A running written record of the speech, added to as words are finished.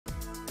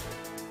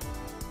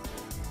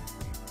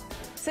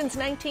Since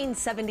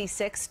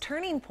 1976,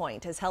 Turning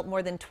Point has helped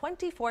more than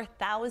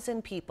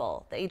 24,000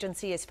 people. The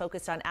agency is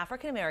focused on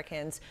African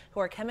Americans who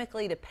are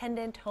chemically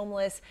dependent,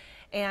 homeless,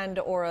 and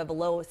or of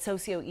low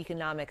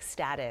socioeconomic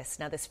status.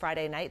 Now, this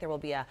Friday night, there will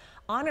be a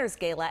honors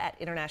gala at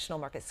International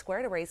Market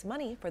Square to raise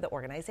money for the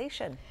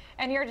organization.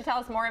 And here to tell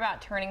us more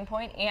about Turning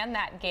Point and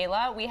that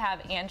gala, we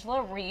have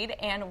Angela, Reed,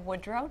 and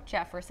Woodrow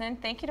Jefferson.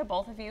 Thank you to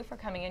both of you for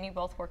coming in. You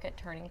both work at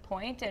Turning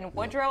Point. And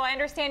Woodrow, I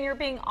understand you're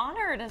being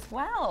honored as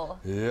well.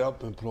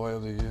 Yep, Employee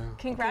of the Year.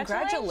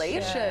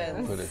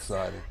 Congratulations. Pretty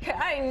excited.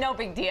 No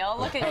big deal.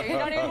 Look at you. You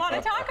don't even want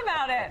to talk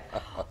about it.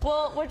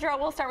 Well, Woodrow,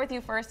 we'll start with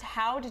you first.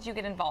 How did you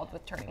get involved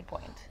with Turning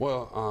Point?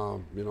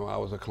 Well, I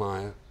was a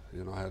client.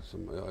 I had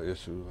some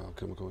issues,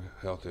 chemical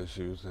health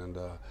issues, and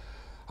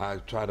I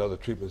tried other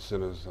treatment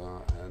centers,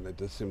 and it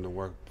just seemed to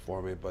work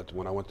for me. But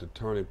when I went to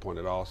Turning Point,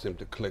 it all seemed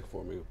to click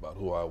for me about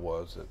who I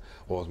was and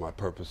what was my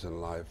purpose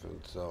in life.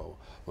 And so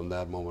from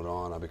that moment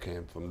on, I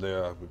became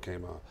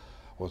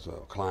was a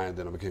client,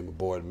 then I became a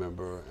board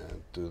member,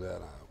 and through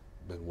that,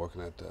 I've been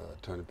working at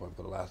Turning Point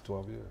for the last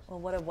 12 years. Well,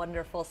 what a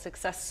wonderful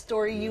success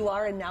story you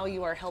are, and now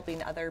you are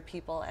helping other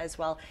people as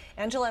well.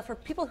 Angela, for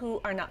people who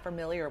are not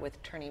familiar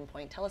with Turning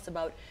Point, tell us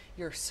about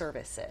your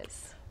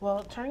services.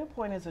 Well, Turning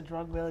Point is a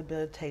drug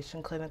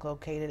rehabilitation clinic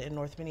located in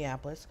North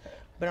Minneapolis.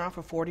 Been around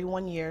for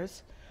 41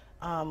 years.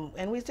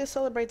 And we just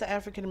celebrate the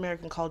African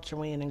American culture.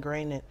 We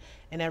ingrain it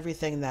in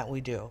everything that we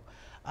do.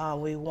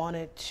 We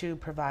wanted to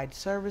provide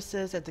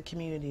services that the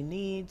community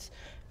needs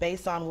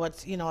based on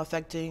what's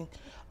affecting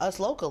us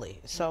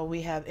locally. So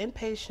we have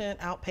inpatient,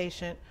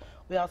 outpatient.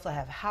 We also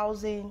have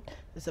housing.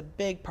 It's a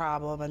big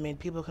problem. I mean,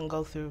 people can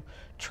go through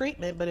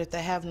treatment, but if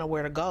they have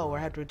nowhere to go or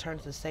have to return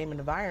to the same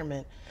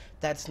environment,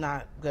 that's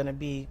not going to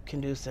be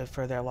conducive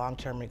for their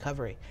long-term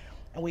recovery.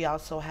 And we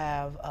also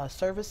have a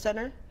service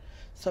center,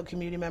 so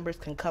community members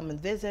can come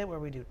and visit, where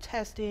we do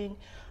testing.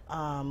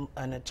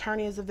 An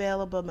attorney is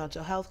available,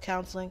 mental health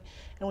counseling,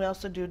 and we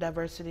also do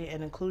diversity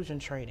and inclusion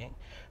training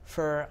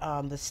for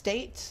the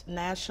states,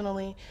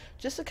 nationally,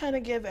 just to kind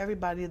of give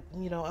everybody,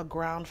 a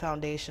ground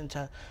foundation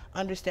to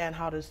understand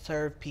how to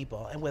serve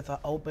people, and with an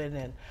open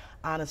and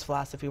honest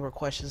philosophy where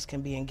questions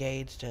can be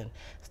engaged, and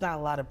it's not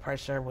a lot of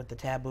pressure with the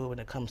taboo when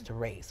it comes to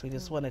race. We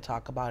just want to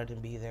talk about it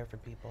and be there for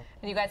people.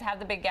 And you guys have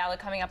the big gala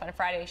coming up on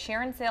Friday.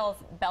 Sharon Sales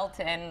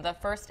Belton, the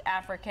first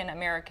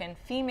African-American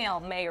female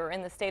mayor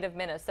in the state of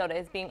Minnesota,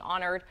 is being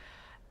honored.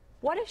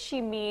 What does she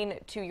mean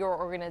to your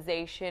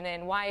organization,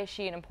 and why is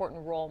she an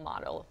important role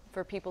model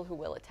for people who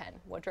will attend?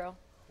 Woodrow?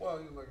 Well,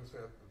 like I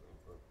said,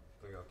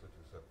 the thing I think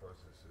you said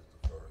first is she's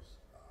the first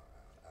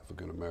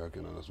African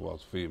American and as well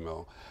as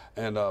female.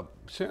 And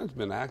Sharon's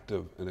been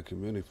active in the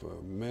community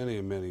for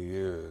many, many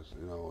years,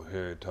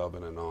 Harriet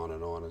Tubman and on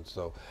and on. And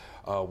so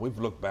we've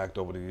looked back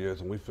over the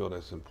years, and we feel that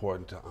it's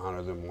important to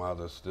honor them while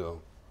they're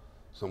still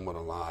somewhat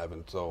alive,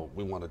 and so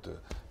we wanted to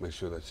make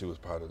sure that she was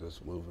part of this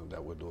movement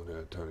that we're doing here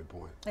at Turning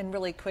Point. And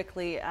really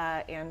quickly,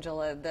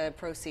 Angela, the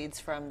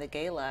proceeds from the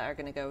gala are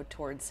going to go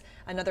towards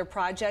another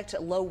project,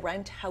 low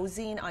rent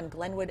housing on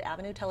Glenwood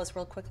Avenue. Tell us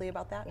real quickly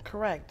about that.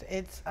 Correct.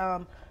 It's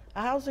a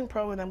housing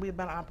program that we've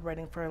been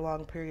operating for a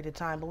long period of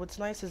time, but what's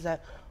nice is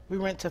that we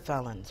rent to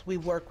felons, we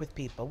work with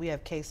people, we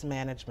have case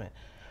management,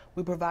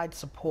 we provide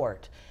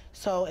support.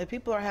 So if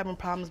people are having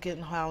problems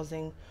getting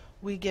housing,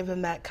 we give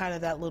them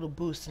that little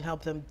boost and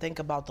help them think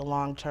about the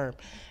long term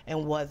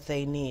and what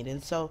they need.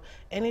 And so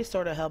any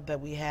sort of help that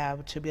we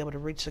have to be able to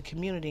reach the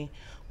community,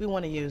 we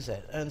want to use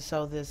it. And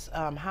so this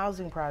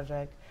housing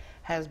project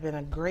has been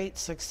a great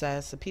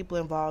success. The people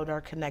involved are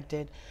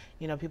connected.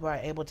 People are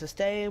able to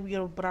stay,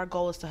 but our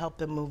goal is to help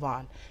them move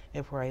on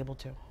if we're able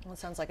to. Well, it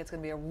sounds like it's going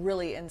to be a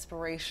really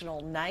inspirational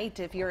night.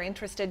 If you're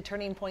interested,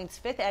 Turning Point's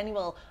 5th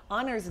Annual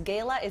Honors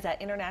Gala is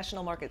at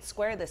International Market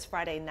Square this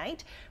Friday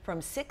night from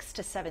 6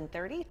 to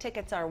 7:30.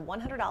 Tickets are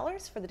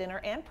 $100 for the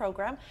dinner and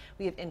program.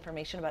 We have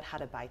information about how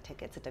to buy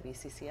tickets at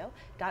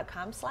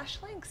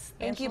WCCO.com/links.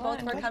 Thank you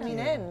both for coming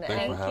in.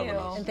 Thank you.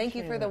 And thank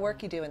you for the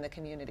work you do in the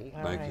community.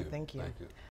 All right, thank you.